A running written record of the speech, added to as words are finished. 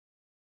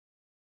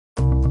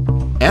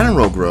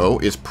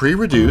AnaeroGRO is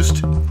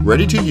pre-reduced,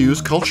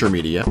 ready-to-use culture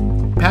media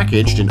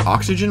packaged in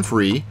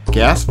oxygen-free,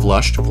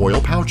 gas-flushed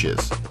foil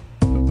pouches.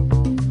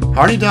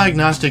 Hardy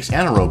Diagnostics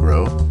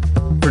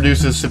AnaeroGRO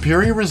produces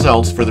superior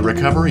results for the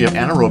recovery of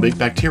anaerobic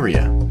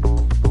bacteria.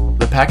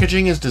 The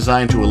packaging is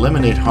designed to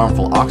eliminate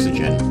harmful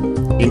oxygen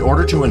in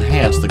order to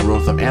enhance the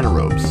growth of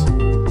anaerobes.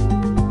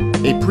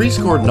 A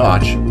pre-scored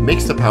notch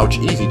makes the pouch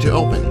easy to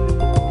open.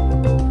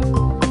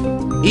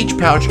 Each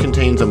pouch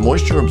contains a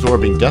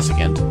moisture-absorbing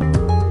desiccant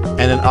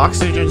and an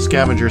oxygen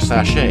scavenger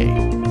sachet.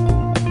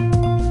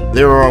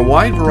 There are a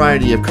wide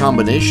variety of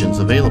combinations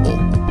available: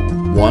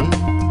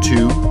 1,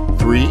 2,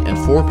 3, and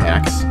 4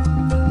 packs,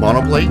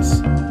 monoplates,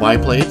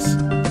 biplates,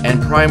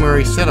 and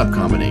primary setup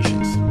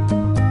combinations.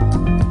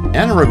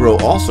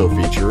 AnaeroGRO also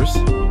features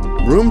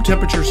room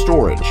temperature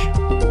storage,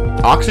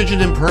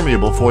 oxygen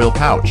impermeable foil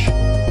pouch,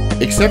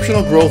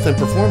 exceptional growth and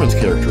performance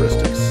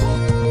characteristics,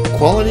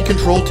 quality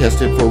control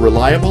tested for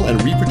reliable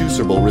and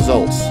reproducible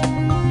results,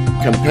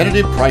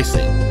 competitive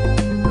pricing.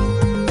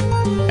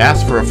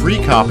 Ask for a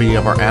free copy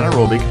of our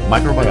anaerobic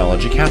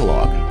microbiology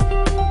catalog.